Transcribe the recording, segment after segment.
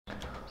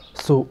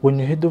So when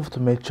you head over to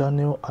my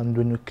channel and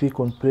when you click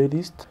on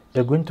playlist,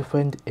 you're going to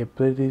find a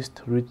playlist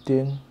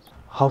written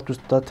how to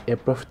start a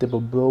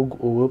profitable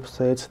blog or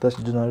website that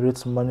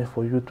generates money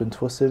for you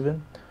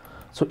 24/7.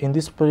 So in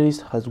this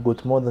playlist has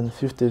got more than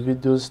 50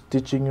 videos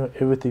teaching you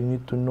everything you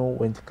need to know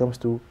when it comes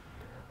to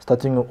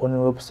starting your own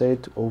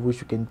website, of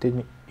which you can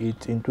turn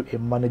it into a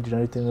money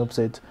generating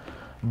website.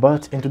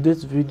 But in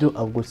today's video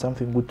I've got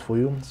something good for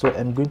you. So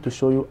I'm going to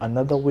show you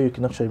another way you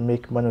can actually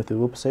make money with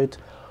your website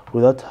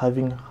without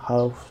having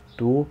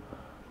to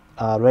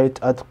write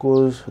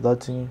articles,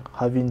 without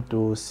having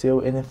to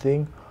sell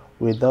anything,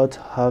 without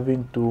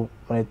having to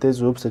monetize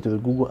your website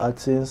with Google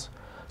AdSense.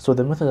 So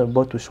the method I'm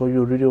about to show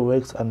you really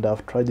works, and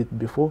I've tried it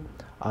before,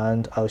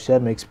 and I'll share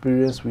my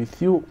experience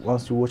with you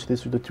once you watch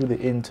this video till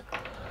the end.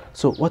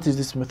 So what is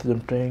this method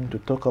I'm trying to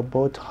talk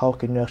about? How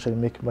can you actually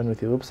make money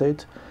with your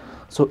website?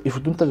 So if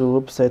you don't have a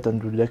website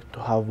and would like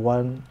to have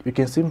one, you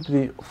can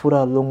simply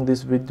follow along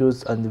these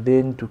videos and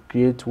then to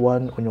create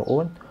one on your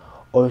own,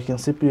 or you can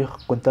simply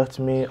contact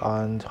me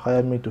and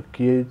hire me to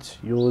create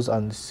yours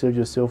and save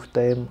yourself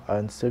time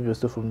and save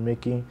yourself from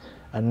making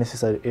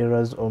unnecessary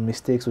errors or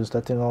mistakes when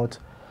starting out.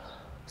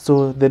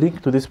 So the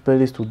link to this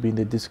playlist will be in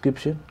the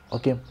description.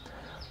 Okay,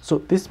 so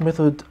this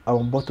method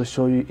I'm about to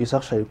show you is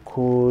actually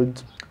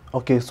called,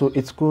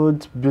 it's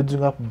called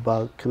building up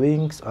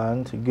backlinks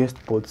and guest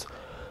posts.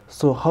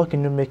 So how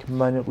can you make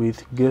money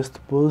with guest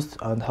posts,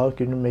 and how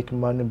can you make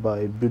money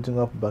by building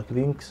up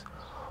backlinks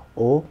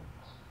or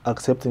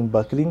accepting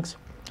backlinks?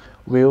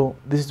 Well,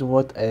 this is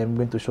what I am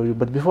going to show you,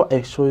 but before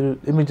I show you,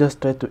 let me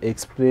just try to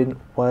explain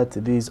what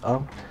these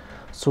are.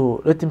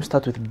 So let me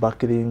start with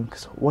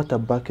backlinks. What are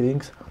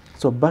backlinks?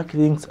 So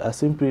backlinks are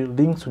simply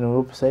links on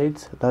your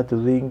website that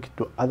link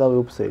to other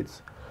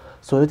websites.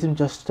 So let me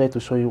just try to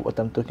show you what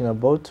I'm talking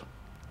about.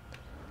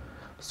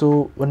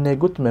 So when I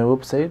go to my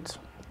website,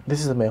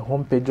 this is my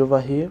home page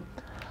over here,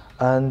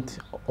 and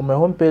on my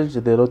home page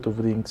there are a lot of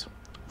links.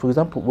 For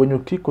example, when you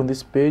click on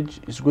this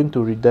page, it's going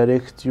to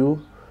redirect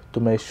you to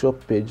my shop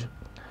page.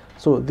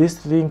 So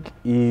this link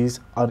is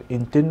an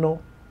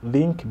internal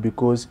link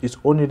because it's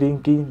only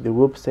linking the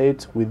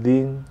website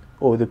within,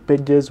 or the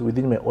pages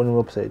within my own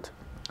website.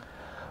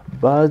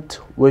 But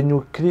when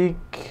you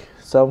click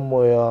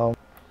somewhere,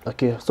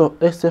 so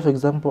let's say for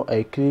example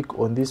I click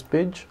on this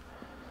page,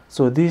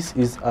 so this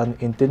is an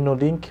internal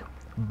link,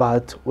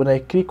 but when I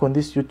click on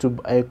this YouTube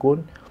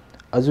icon,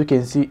 as you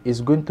can see,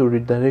 it's going to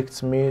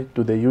redirect me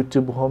to the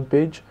YouTube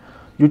homepage.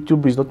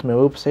 YouTube is not my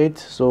website,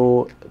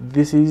 so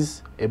this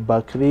is a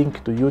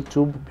backlink to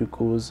YouTube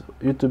because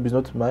YouTube is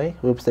not my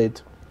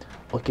website.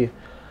 Okay,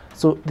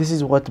 so this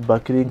is what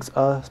backlinks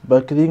are.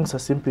 Backlinks are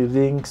simply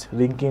links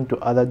linking to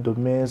other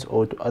domains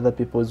or to other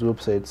people's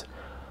websites.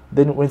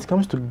 Then when it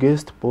comes to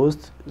guest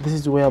posts, this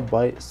is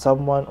whereby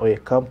someone or a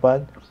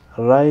company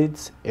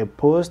writes a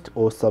post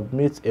or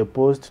submits a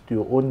post to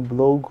your own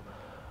blog,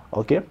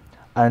 okay,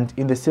 and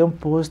in the same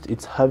post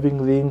it's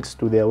having links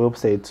to their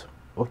website.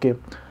 Okay,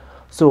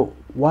 so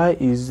why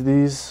is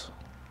this?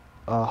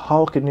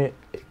 How can you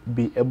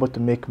be able to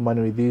make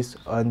money with this,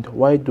 and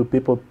why do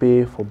people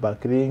pay for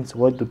backlinks?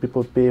 Why do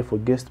people pay for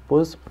guest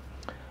posts?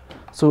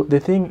 So the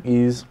thing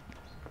is,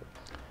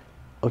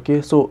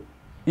 okay, so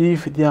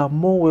if there are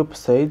more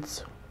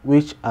websites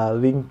which are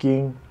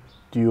linking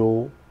to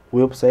your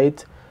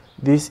website,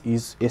 this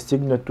is a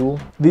signal to,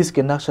 this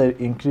can actually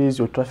increase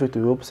your traffic to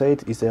your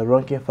website. It's a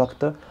ranking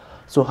factor.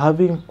 So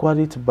having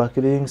quality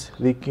backlinks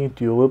linking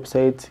to your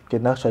website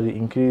can actually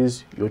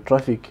increase your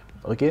traffic,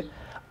 okay,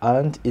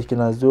 and it can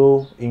as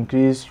well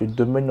increase your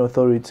domain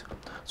authority.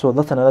 So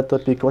that's another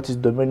topic. What is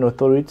domain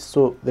authority?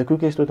 So the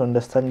quickest way to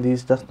understand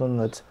this, just know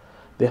that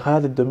the higher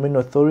the domain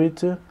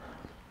authority,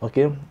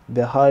 okay,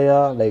 the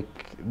higher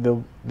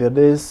the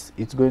less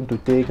it's going to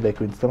take, like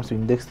when it comes to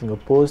indexing your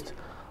post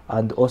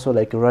and also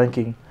like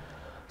ranking.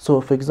 So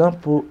for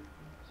example,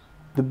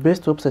 the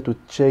best website to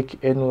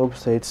check any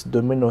website's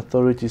domain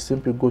authority is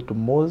simply go to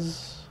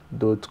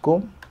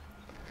moz.com.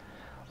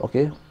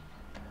 okay,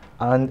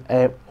 and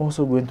I'm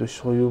also going to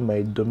show you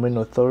my domain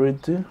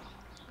authority.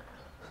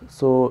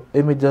 So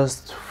let me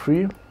just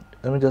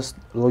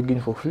log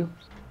in for free.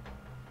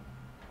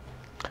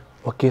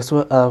 Okay,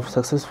 so I've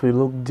successfully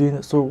logged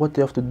in. So what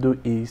you have to do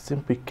is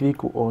simply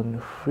click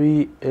on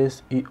free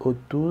SEO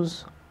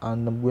tools,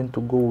 and I'm going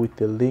to go with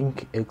the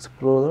link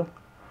explorer.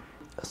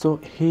 So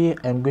here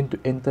I'm going to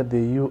enter the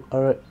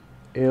URL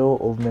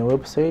of my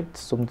website.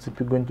 So I'm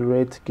simply going to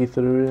write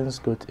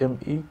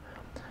keithLawrence.me,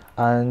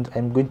 and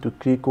I'm going to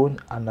click on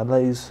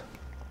analyze.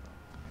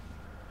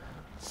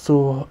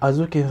 So as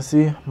you can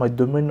see, my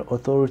domain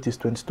authority is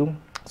 22.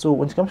 So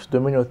when it comes to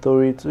domain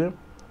authority,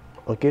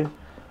 okay,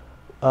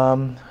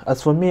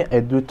 as for me, I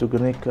do it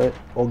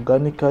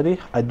organically.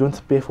 I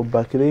don't pay for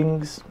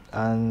backlinks,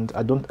 and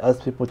I don't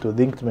ask people to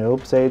link to my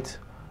website,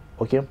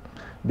 okay,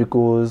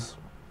 because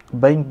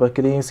buying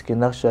backlinks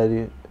can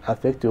actually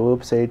affect your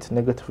website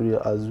negatively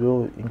as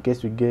well in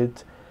case you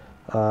get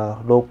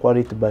low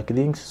quality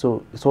backlinks.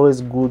 So it's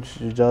always good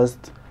to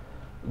just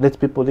let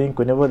people link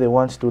whenever they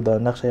want to,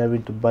 than actually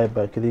having to buy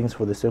backlinks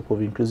for the sake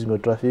of increasing your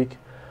traffic,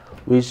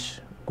 which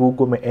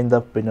Google may end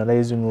up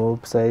penalizing your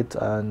website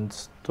and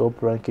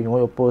stop ranking all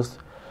your posts.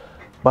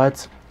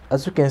 But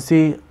as you can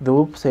see, the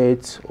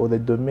website or the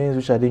domains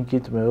which are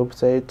linking to my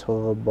website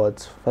are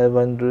about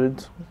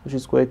 500, which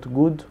is quite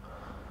good.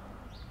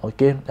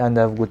 Okay, and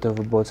I've got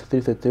about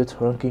 338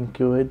 ranking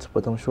keywords,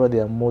 but I'm sure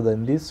there are more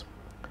than this.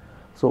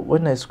 So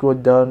when I scroll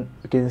down,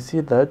 you can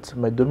see that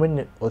my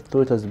domain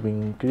authority has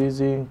been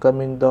increasing,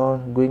 coming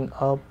down, going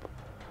up.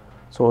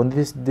 So on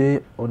this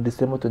day, on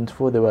December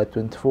 24, there were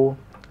 24.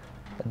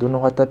 I don't know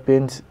what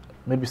happened.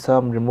 Maybe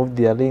some removed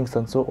their links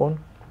and so on.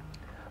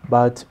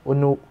 But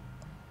when you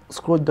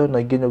scroll down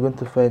again, you're going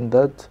to find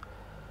that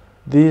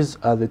these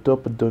are the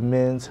top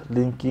domains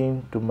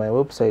linking to my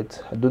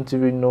website. I don't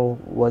even know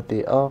what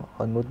they are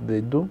and what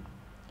they do.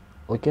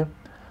 Okay,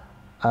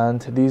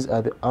 and these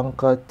are the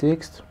anchor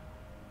text.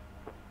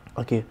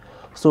 Okay,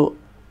 so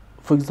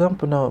for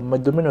example, now my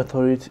domain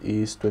authority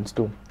is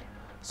 22.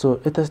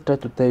 So let us try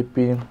to type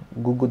in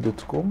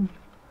google.com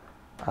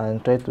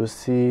and try to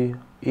see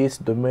its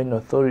domain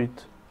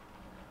authority.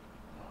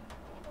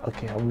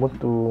 Okay, I'm going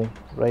to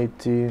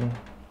write in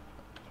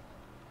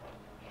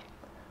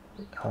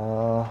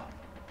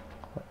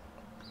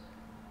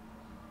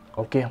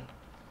okay,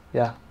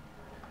 yeah,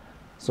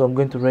 so I'm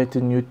going to write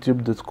in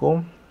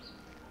youtube.com.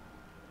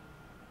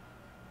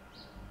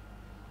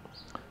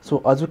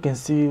 So as you can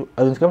see,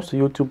 when it comes to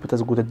YouTube, it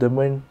has got a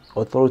domain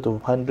authority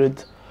of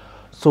 100.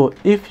 So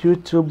if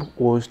YouTube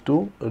was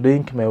to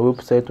link my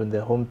website on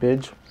their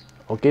homepage,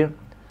 okay,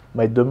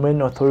 my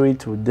domain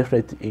authority will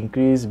definitely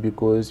increase,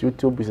 because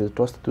YouTube is a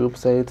trusted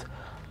website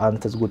and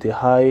it has got a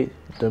high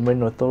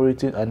domain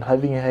authority, and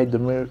having a high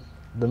domain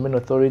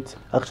authority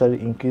actually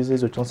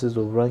increases your chances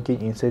of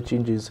ranking in search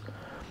engines.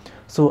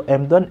 So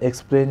I'm done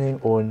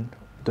explaining on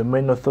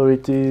domain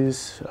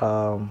authorities,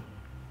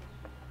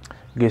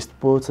 guest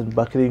posts and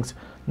backlinks.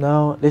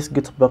 Now let's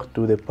get back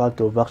to the part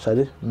of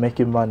actually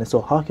making money.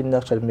 So how can you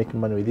actually make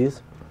money with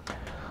this?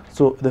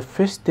 So the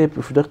first step,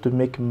 if you like to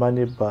make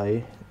money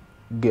by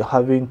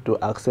having to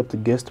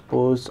accept guest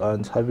posts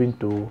and having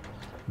to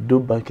do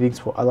backlinks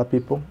for other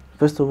people,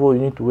 first of all,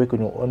 you need to work on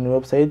your own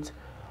website,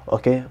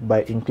 okay,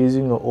 by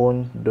increasing your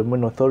own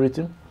domain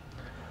authority.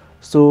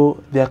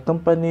 So there are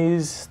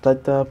companies,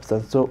 startups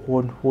and so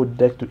on who would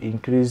like to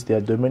increase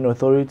their domain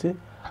authority,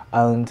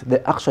 and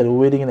they're actually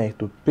willing like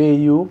to pay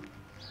you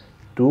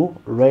to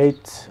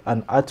write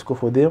an article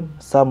for them.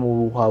 Some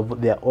will have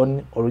their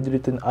own already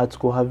written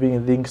article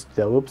having links to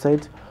their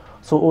website.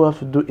 So all you have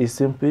to do is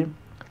simply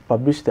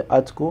publish the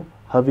article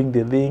having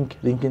the link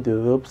linking to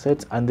the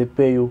website, and they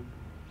pay you.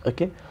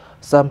 Okay,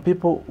 some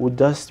people will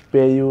just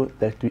pay you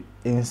like to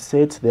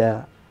insert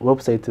their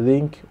website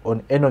link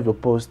on any of your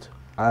posts,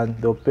 and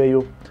they'll pay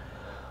you.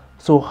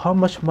 So how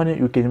much money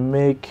you can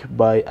make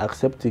by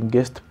accepting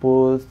guest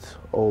posts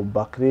or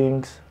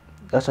backlinks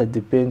actually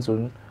depends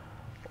on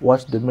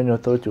what domain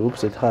authority your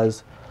website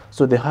has.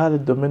 So the higher the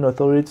domain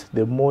authority,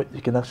 the more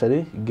you can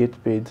actually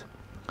get paid.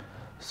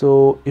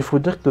 So if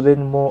you'd like to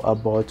learn more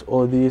about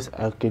all this,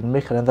 I can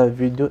make another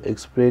video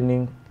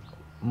explaining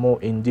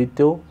more in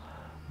detail.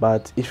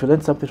 But if you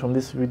learned something from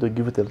this video,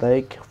 give it a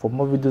like. For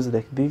more videos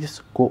like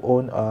this, go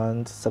on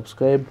and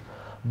subscribe.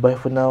 Bye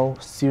for now.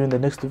 See you in the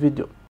next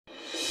video.